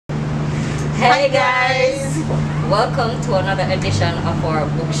Hey guys! Welcome to another edition of our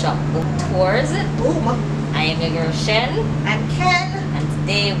Bookshop book tours. Boom! I am your girl Shen. I'm Ken. And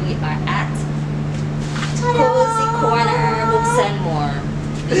today we are at Kozy Korner Books and More.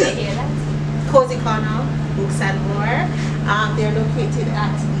 Did you hear that? Kozy Korner Books and More. They're located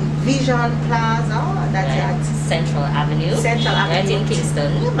at the Vision Plaza. That's at Central Avenue. Central Avenue. Right in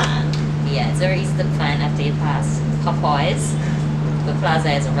Kingston. Yeah, man. Yeah, it's very easy to find after you pass Popeyes. The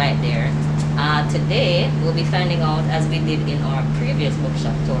plaza is right there. Today we'll be finding out, as we did in our previous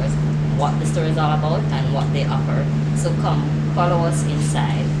bookshop tours, what the store is all about and what they offer. So come, follow us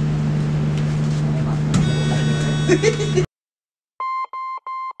inside.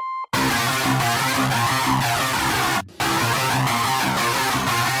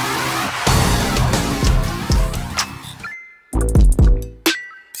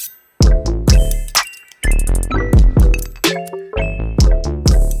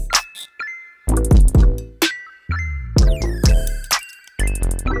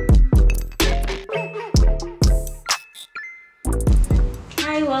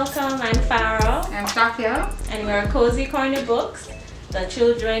 Welcome, I'm Farah. I'm Shakya. And we're Kozy Korner Books,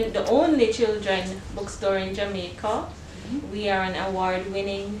 the only children bookstore in Jamaica. We are an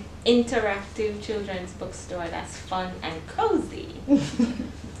award-winning interactive children's bookstore that's fun and cozy.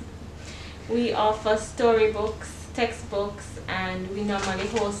 We offer storybooks, textbooks, and we normally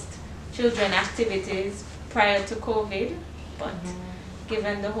host children activities prior to COVID, but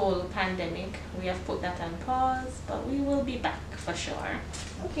given the whole pandemic, we have put that on pause, but we will be back for sure.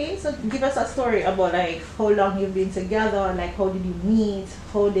 Okay, so give us a story about like how long you've been together, like how did you meet,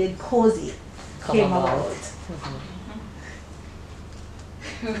 how did Kozy came about?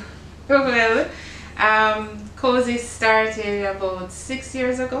 Well, Kozy started about 6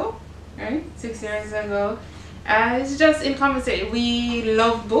 years ago, right? 6 years ago. It's just in conversation. We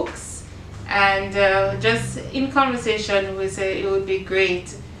love books, and just in conversation we say it would be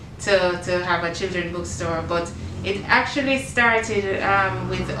great to have a children's bookstore, but it actually started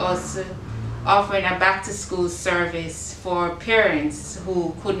with us offering a back-to-school service for parents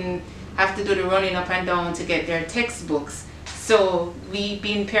who couldn't have to do the running up and down to get their textbooks. So we,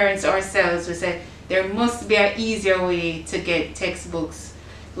 being parents ourselves, we said there must be an easier way to get textbooks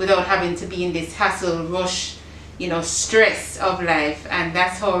without having to be in this hassle, rush, stress of life. And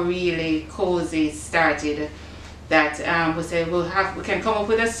that's how really Kozy started. That we said we can come up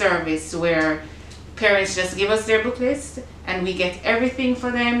with a service where parents just give us their book list and we get everything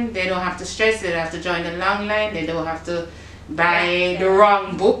for them. They don't have to stress, they don't have to join the long line, they don't have to buy the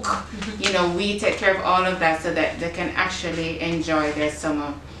wrong book. We take care of all of that so that they can actually enjoy their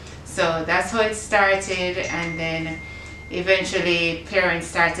summer. So that's how it started, and then eventually parents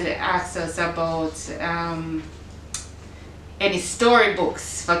started to ask us about any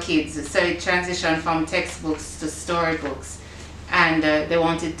storybooks for kids. So it transitioned from textbooks to storybooks. And they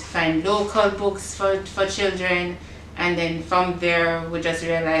wanted to find local books for children, and then from there we just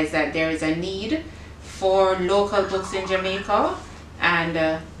realized that there is a need for local books in Jamaica, and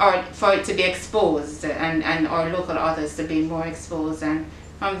or for it to be exposed, and our local authors to be more exposed, and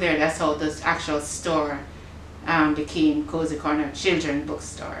from there that's how this actual store became Kozy Korner Children's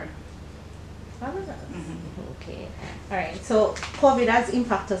Bookstore. Okay, all right. So COVID has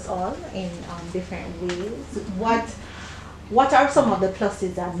impacted us all in different ways. What are some of the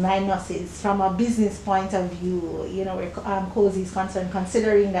pluses and minuses from a business point of view, where Kozy is concerned,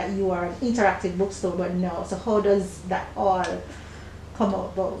 considering that you are an interactive bookstore but no? So how does that all come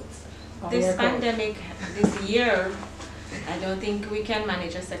about? This pandemic, this year, I don't think we can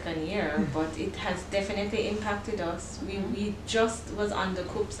manage a second year, but it has definitely impacted us. We just was on the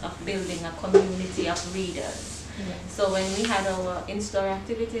cusp of building a community of readers. So when we had our in-store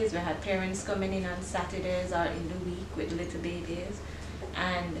activities, we had parents coming in on Saturdays or in the week with little babies,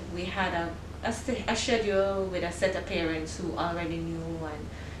 and we had a schedule with a set of parents who already knew, and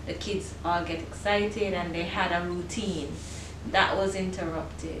the kids all get excited and they had a routine. That was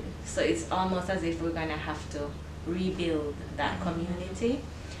interrupted. So it's almost as if we're going to have to rebuild that community.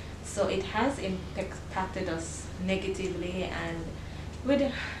 So it has impacted us negatively, and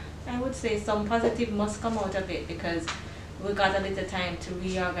with, I would say, some positive must come out of it, because we got a little time to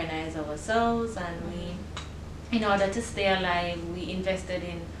reorganize ourselves, and in order to stay alive, we invested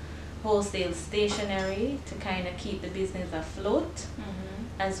in wholesale stationery to kind of keep the business afloat,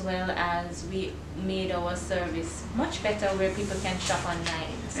 as well as we made our service much better where people can shop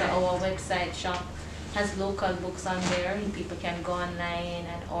online. So our website shop has local books on there, and people can go online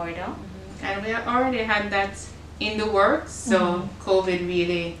and order. And we already had that in the works, so COVID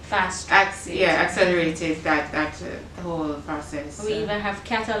really accelerated that whole process. We even have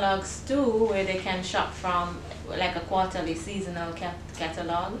catalogs too, where they can shop from, like a quarterly seasonal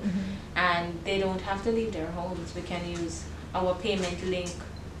catalog, and they don't have to leave their homes. We can use our payment link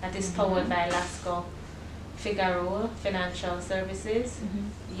that is powered by Lasco Figaro Financial Services.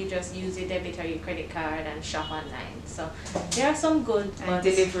 You just use your debit or your credit card and shop online. So there are some good and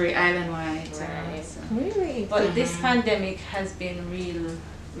delivery island-wide. Right. Really? But this pandemic has been real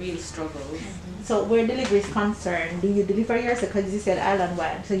struggles. So where delivery is concerned, do you deliver yourself? Because you said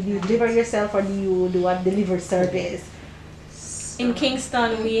island-wide. So do you deliver yourself or do you do a delivery service? In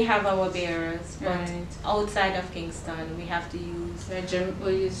Kingston, we have our bearers, but outside of Kingston, we have to use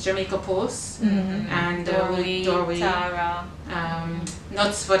we use Jamaica Post and Doorway, Tara,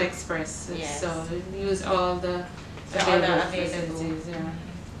 Nutsford Express. Yes. So we use all the available facilities. Yeah.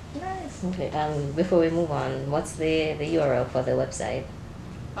 Nice. Okay, before we move on, what's the URL for the website?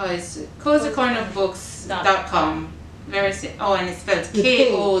 Oh, it's kozykornerbooksja.com. And it's spelled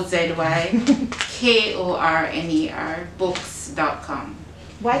KOZYKORNER books.com.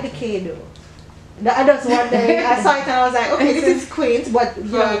 Why the K though? I just wondering. I saw it and I was like, okay, this is quaint, but you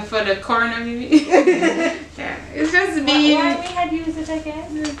know. For the corner, maybe. Yeah, it's just being. Why we had used it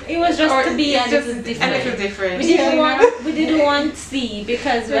again? It was just to be a little different. We didn't want C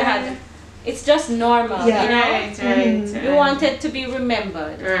because we had. It's just normal, Yeah. you know. Right. We wanted to be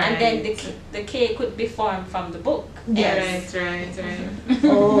remembered, Right. and then the K could be formed from the book. Yes. Right.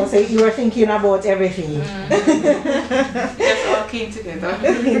 Oh, so you were thinking about everything. It just all came together.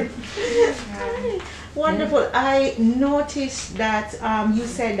 Wonderful. I noticed that you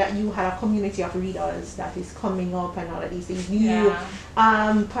said that you had a community of readers that is coming up and all of these things. Do you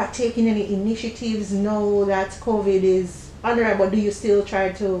partake in any initiatives now that COVID is under, but do you still try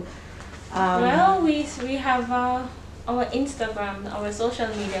to Well, we have our Instagram, our social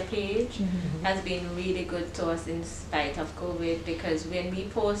media page has been really good to us in spite of COVID, because when we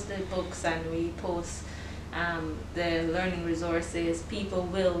post the books and we post the learning resources, people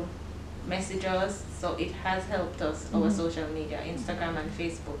will message us. So it has helped us, our social media, Instagram and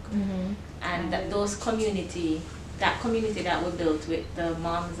Facebook, and those community that we built with the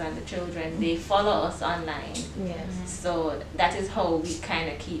moms and the children, they follow us online. Yes. So that is how we kind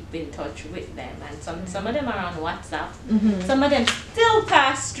of keep in touch with them. And some of them are on WhatsApp. Some of them still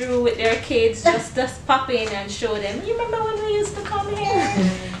pass through with their kids, just pop in and show them, you remember when we used to come here?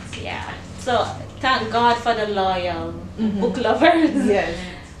 Yeah. So thank God for the loyal book lovers. Yes.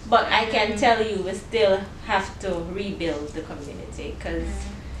 But I can tell you, we still have to rebuild the community, because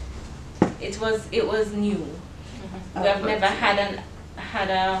it was new. We have never had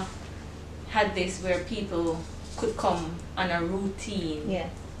this where people could come on a routine. Yeah.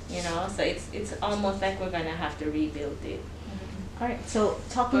 You know, so it's almost like we're gonna have to rebuild it. All right. So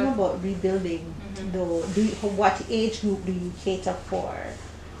talking about rebuilding, though, what age group do you cater for?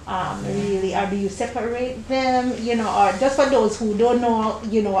 Really, or do you separate them? You know, or just for those who don't know,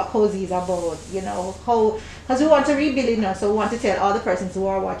 you know, what Kozy is about. You know, because we want to rebuild it now, so we want to tell all the persons who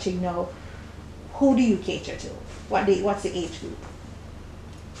are watching now, who do you cater to? What's the age group?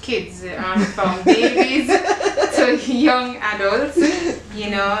 Kids, from babies to young adults.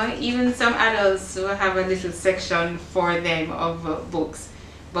 You know, even some adults will have a little section for them of books,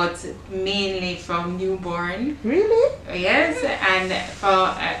 but mainly from newborn. Really? Yes, and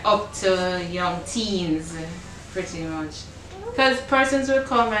for up to young teens, pretty much. Because persons will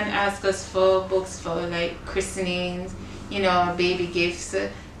come and ask us for books for like christenings, you know, baby gifts,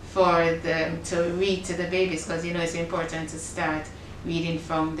 for them to read to the babies, because you know it's important to start reading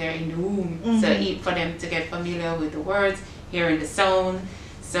from there in the womb. So for them to get familiar with the words, hearing the sound.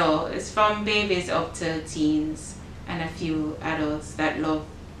 So it's from babies up to teens and a few adults that love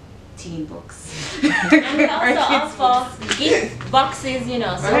teen books. And we also offer gift boxes, you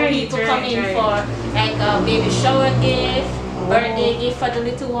know, so people come in for like a baby shower gift, birthday gift for the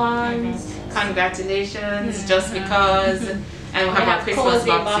little ones. Congratulations, just because. And we have our Christmas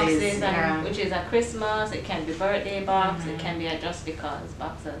boxes, which is a Christmas, it can be birthday box, it can be a just because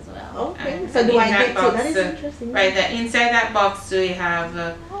box as well. Okay, so do I get to that? Is interesting. Right, inside that box we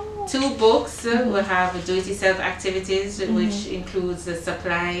have 2 books. We have do-it-yourself activities, which includes the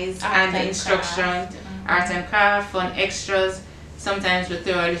supplies and the instruction, art and craft, fun extras. Sometimes we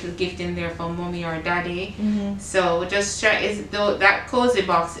throw a little gift in there for mommy or daddy. So just try, that cozy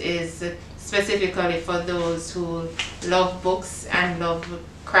box is specifically for those who love books and love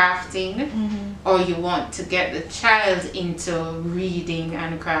crafting, or you want to get the child into reading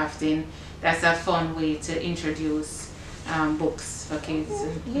and crafting. That's a fun way to introduce books for kids.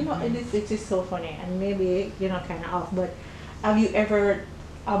 You know, it is so funny, and maybe kind of off, but have you ever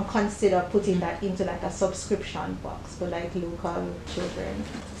considered putting that into like a subscription box for like local children?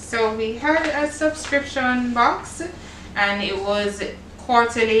 So we had a subscription box, and it was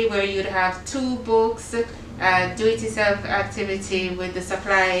quarterly, where you'd have 2 books, do-it-yourself activity with the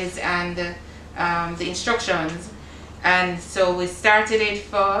supplies and the instructions. And so we started it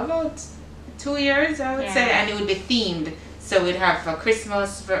for about 2 years, I would say, and it would be themed. So we'd have a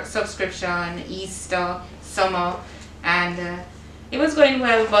Christmas subscription, Easter, summer, and it was going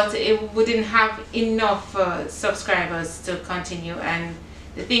well, but we didn't have enough subscribers to continue. And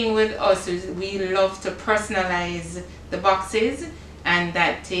the thing with us is we love to personalize the boxes, and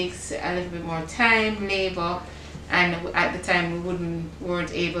that takes a little bit more time, labor, and at the time we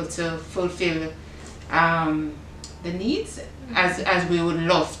weren't able to fulfill the needs as we would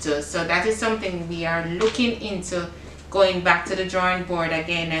love to. So that is something we are looking into, going back to the drawing board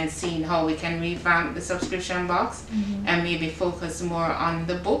again and seeing how we can revamp the subscription box and maybe focus more on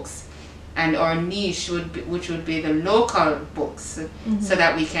the books, and our niche which would be the local books, so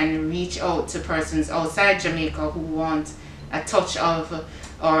that we can reach out to persons outside Jamaica who want a touch of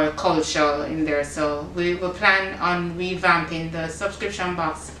our culture in there. So we will plan on revamping the subscription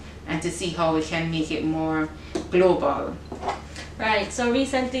box and to see how we can make it more global. Right, so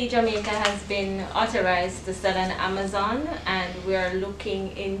recently Jamaica has been authorized to sell on Amazon, and we are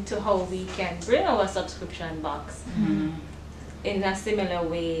looking into how we can bring our subscription box in a similar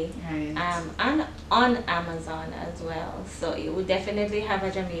way, and on Amazon as well. So it will definitely have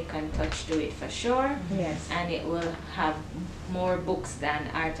a Jamaican touch to it for sure. Yes. And it will have more books than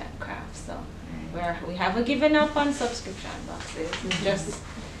art and crafts. So we haven't given up on subscription boxes. It's just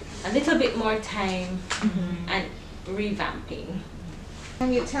a little bit more time and revamping.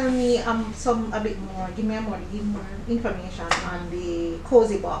 Can you tell me give me more information on the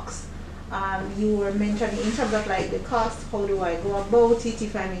Kozy box? You were mentioning in terms of like the cost, how do I go about it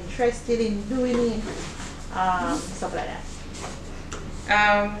if I'm interested in doing it, stuff like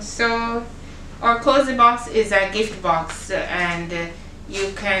that. So our Kozy box is a gift box, and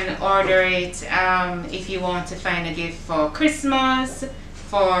you can order it if you want to find a gift for Christmas,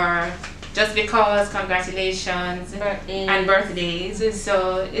 for just because, congratulations, and birthdays.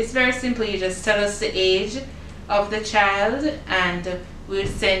 So it's very simple. You just tell us the age of the child, and we'll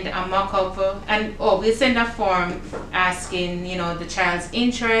send a mock-up, we'll send a form asking the child's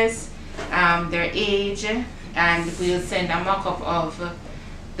interest, their age, and we'll send a mock-up of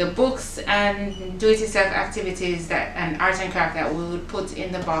the books and do-it-yourself activities and art and craft that we would put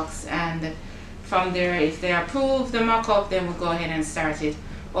in the box. And from there, if they approve the mock-up, then we'll go ahead and start it.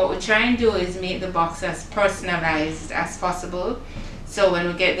 What we try and do is make the box as personalized as possible. So when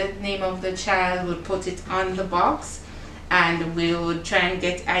we get the name of the child, we'll put it on the box, and we would try and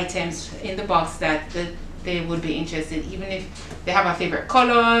get items in the box that they would be interested, even if they have a favorite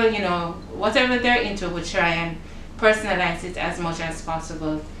color, whatever they're into, we'll try and personalize it as much as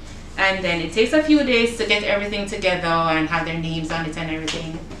possible. And then it takes a few days to get everything together and have their names on it and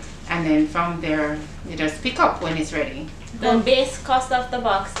everything. And then from there, you just pick up when it's ready. The base cost of the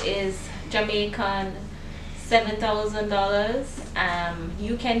box is Jamaican $7,000.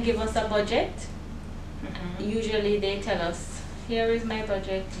 You can give us a budget. Usually they tell us, here is my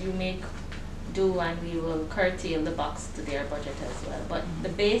budget, you make do, and we will curtail the box to their budget as well. But the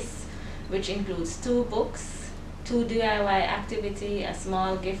base, which includes 2 books, 2 DIY activity, a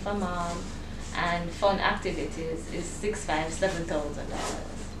small gift for mom, and fun activities, is $7,000.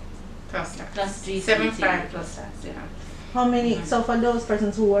 Plus tax. Plus GST. 7,500 plus tax, yeah. How many, so for those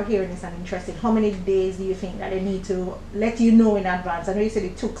persons who are hearing this and interested, how many days do you think that they need to let you know in advance? I know you said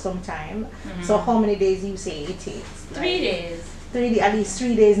it took some time, so how many days do you say it takes? 3 days. At least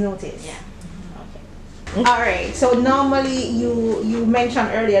 3 days notice? Yeah. Okay. Alright, so normally you mentioned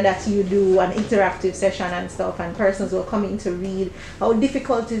earlier that you do an interactive session and stuff, and persons will come in to read. How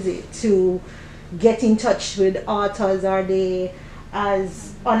difficult is it to get in touch with authors? Are they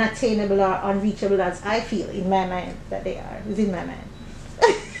as unattainable or unreachable as I feel in my mind that they are? It's in my mind.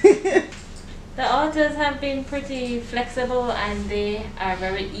 The authors have been pretty flexible, and they are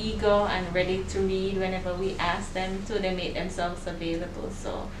very eager and ready to read whenever we ask them to. They make themselves available.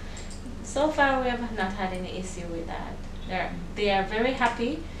 So far we have not had any issue with that. They are very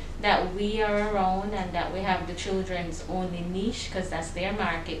happy that we are around and that we have the children's only niche, because that's their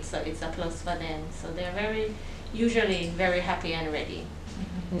market, so it's a plus for them. So they're usually very happy and ready.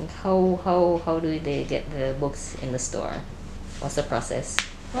 How do they get the books in the store? What's the process?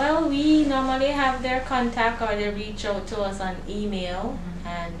 Well, we normally have their contact, or they reach out to us on email,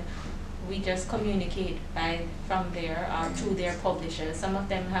 and we just communicate from there through their publishers. Some of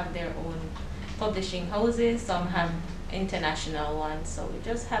them have their own publishing houses, some have international ones, so we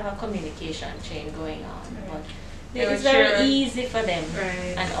just have a communication chain going on. But it's very easy for them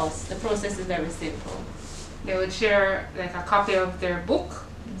and us. The process is very simple. They would share like a copy of their book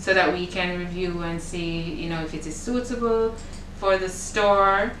so that we can review and see, you know, if it is suitable for the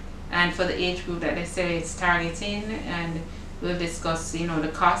store and for the age group that they say it's targeting, and we'll discuss, you know, the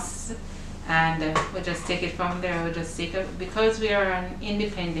costs, and we'll just take it from there. We'll just take it, because we are an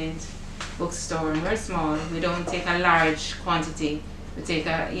independent bookstore and we're small, we don't take a large quantity. We take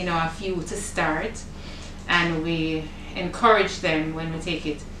a few to start, and we encourage them when we take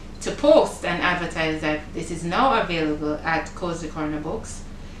it to post and advertise that this is now available at Kozy Korner Books,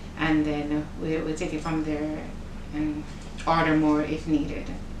 and then we take it from there and order more if needed.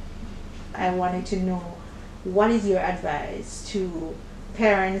 I wanted to know, what is your advice to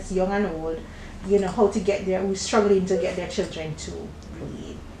parents, young and old, you know, how to get who's struggling to get their children to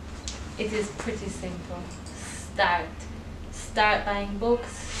read? It is pretty simple. Start buying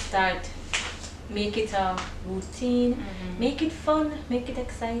books, make it a routine, make it fun, make it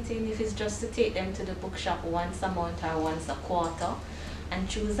exciting. If it's just to take them to the bookshop once a month or once a quarter and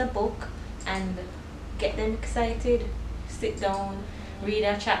choose a book and get them excited, sit down, read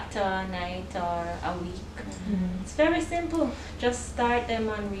a chapter a night or a week. It's very simple. Just start them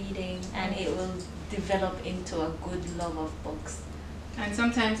on reading and it will develop into a good love of books. And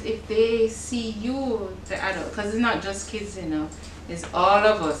sometimes if they see you, the adult, because it's not just kids, you know, it's all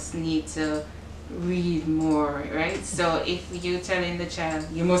of us need to read more, right? So if you're telling the child,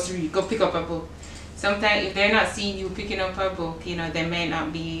 you must read, go pick up a book. Sometimes if they're not seeing you picking up a book, you know, they may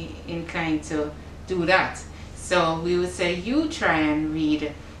not be inclined to do that. So we would say you try and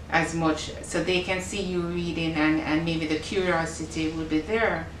read as much so they can see you reading, and maybe the curiosity will be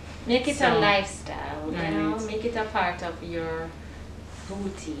there. Make it a lifestyle, you know, make it a part of your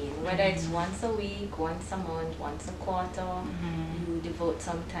routine, whether it's once a week, once a month, once a quarter, you devote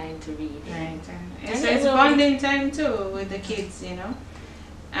some time to reading. Right, and so it's bonding time too with the kids, you know.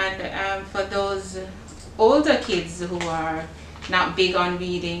 And for those older kids who are not big on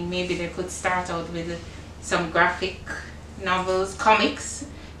reading, maybe they could start out with some graphic novels, comics.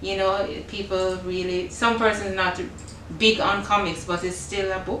 You know, people really, some persons not big on comics, but it's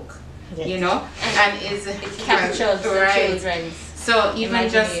still a book, you know, and it captures the children's. So even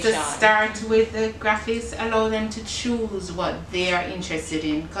just to start with the graphics, allow them to choose what they are interested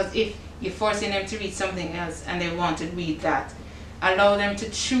in. Because if you're forcing them to read something else and they want to read that, allow them to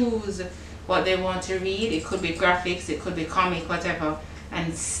choose what they want to read. It could be graphics, it could be comic, whatever,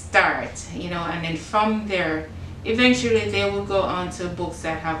 and start, you know, and then from there, eventually they will go on to books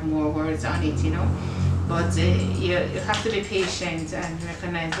that have more words on it, you know. But you have to be patient and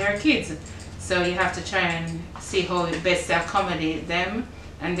recognize they're kids. So you have to try and see how best to accommodate them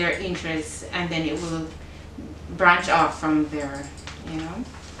and their interests, and then it will branch off from there, you know.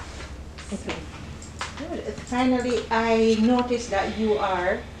 Okay. Good. Finally, I noticed that you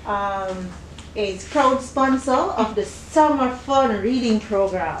are a proud sponsor of the Summer Fun Reading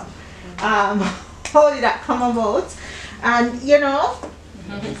Program. How did that come about? And you know,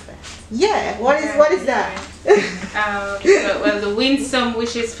 yeah, what is that? Well, the Winsome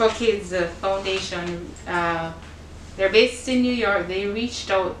Wishes for Kids Foundation, they're based in New York. They reached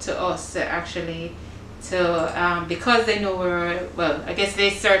out to us actually to because they know I guess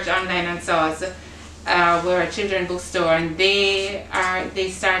they searched online and saw us. We're a children's bookstore, and they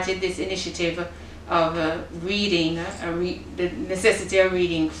started this initiative of reading, the necessity of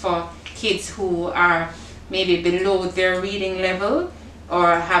reading for kids who are maybe below their reading level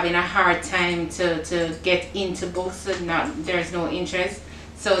or having a hard time to get into books, there's no interest.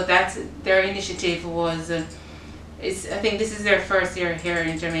 So that's their initiative was, I think this is their first year here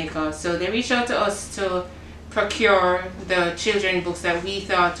in Jamaica. So they reached out to us to procure the children's books that we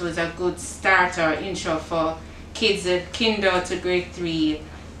thought was a good starter intro for kids kinder to grade 3,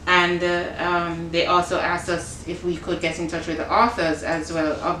 and they also asked us if we could get in touch with the authors as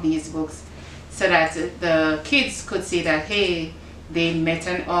well of these books, so that the kids could see that, hey, they met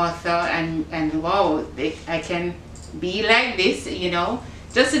an author and wow, I can be like this, you know,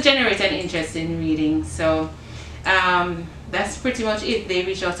 just to generate an interest in reading. So that's pretty much it. They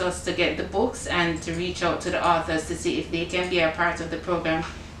reach out to us to get the books and to reach out to the authors to see if they can be a part of the program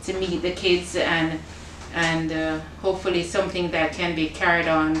to meet the kids, and hopefully something that can be carried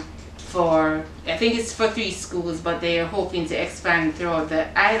on for, I think it's for 3 schools, but they are hoping to expand throughout the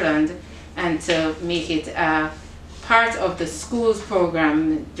island and to make it a part of the schools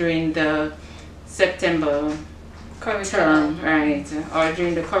program during the September term, right, or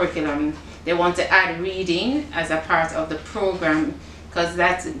during the curriculum, they want to add reading as a part of the program, because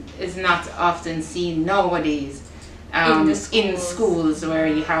that is not often seen nowadays in schools where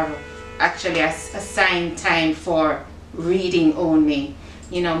you have actually assigned time for reading only.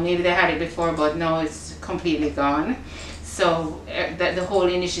 You know, maybe they had it before, but now it's completely gone. So that the whole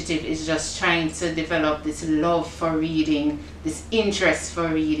initiative is just trying to develop this love for reading, this interest for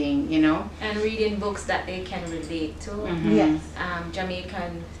reading, you know. And reading books that they can relate to. Mm-hmm. Yes.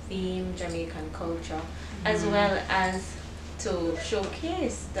 Jamaican theme, Jamaican culture, as well as to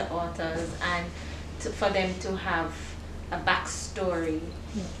showcase the authors and for them to have a backstory.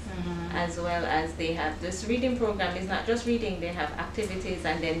 As well as they have this reading program. Is not just reading, they have activities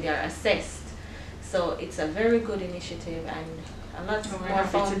and then they are assessed. So it's a very good initiative, and a lot more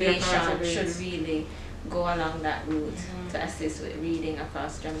foundation should really go along that route to assist with reading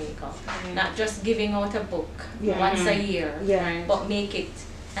across Jamaica. Not just giving out a book once a year, but make it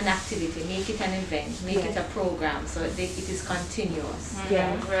an activity, make it an event, make it a program, so it is continuous.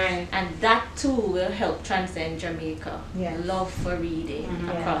 And that too will help transcend Jamaica. Love for reading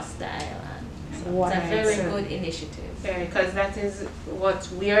across the island. So it's a very good initiative. Because that is what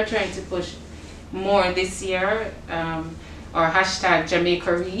we are trying to push more this year, or hashtag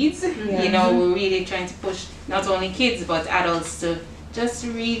Jamaica Reads. You know, we're really trying to push not only kids but adults to just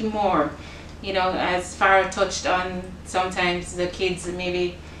read more. You know, as Farah touched on, sometimes the kids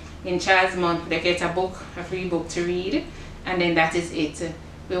maybe in Child's Month they get a free book to read, and then that is it.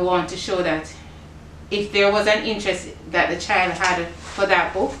 We want to show that if there was an interest that the child had for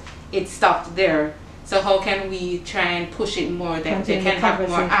that book, it stopped there. So how can we try and push it more, that they can have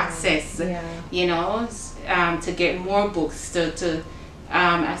more access, you know, to get more books to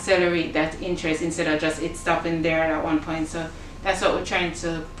accelerate that interest instead of just it stopping there at one point. So that's what we're trying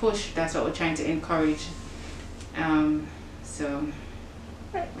to push. That's what we're trying to encourage. So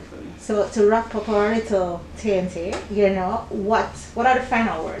to wrap up our little TNT, you know, what are the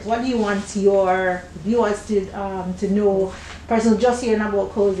final words? What do you want your viewers to know? Person just hearing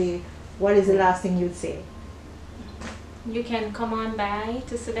about Kozy, what is the last thing you'd say? You can come on by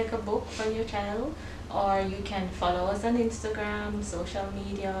to select a book for your child, or you can follow us on Instagram, social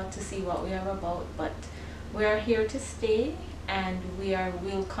media to see what we are about. But we are here to stay, and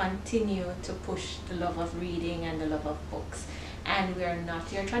we'll continue to push the love of reading and the love of books. And we are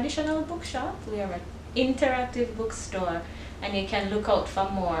not your traditional bookshop. We are an interactive bookstore, and you can look out for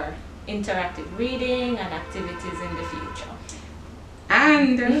more interactive reading and activities in the future.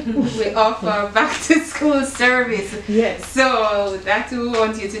 And we offer back to school service. So that we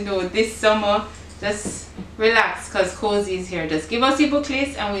want you to know this summer. Just relax, because Kozy is here. Just give us your book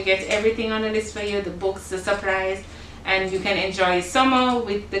list and we get everything on the list for you, the books, the supplies, and you can enjoy summer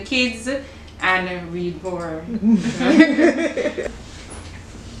with the kids and read more. My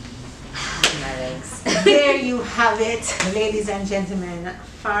legs. There you have it, ladies and gentlemen.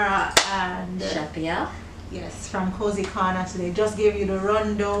 Farah and Shapia. Yes, from Kozy Korner today. Just gave you the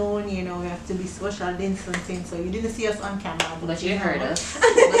rundown. You know, we have to be social distancing, so you didn't see us on camera. But you heard us.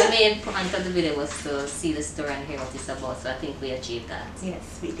 But the main point of the video was to see the story and hear what it's about, so I think we achieved that.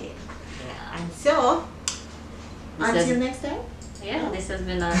 Yes, we did. Yeah. And so, until next time. Yeah, this has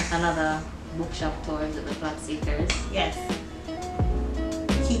been another bookshop tour with the Plot Seekers. Yes.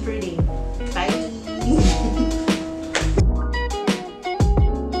 Keep reading. Bye.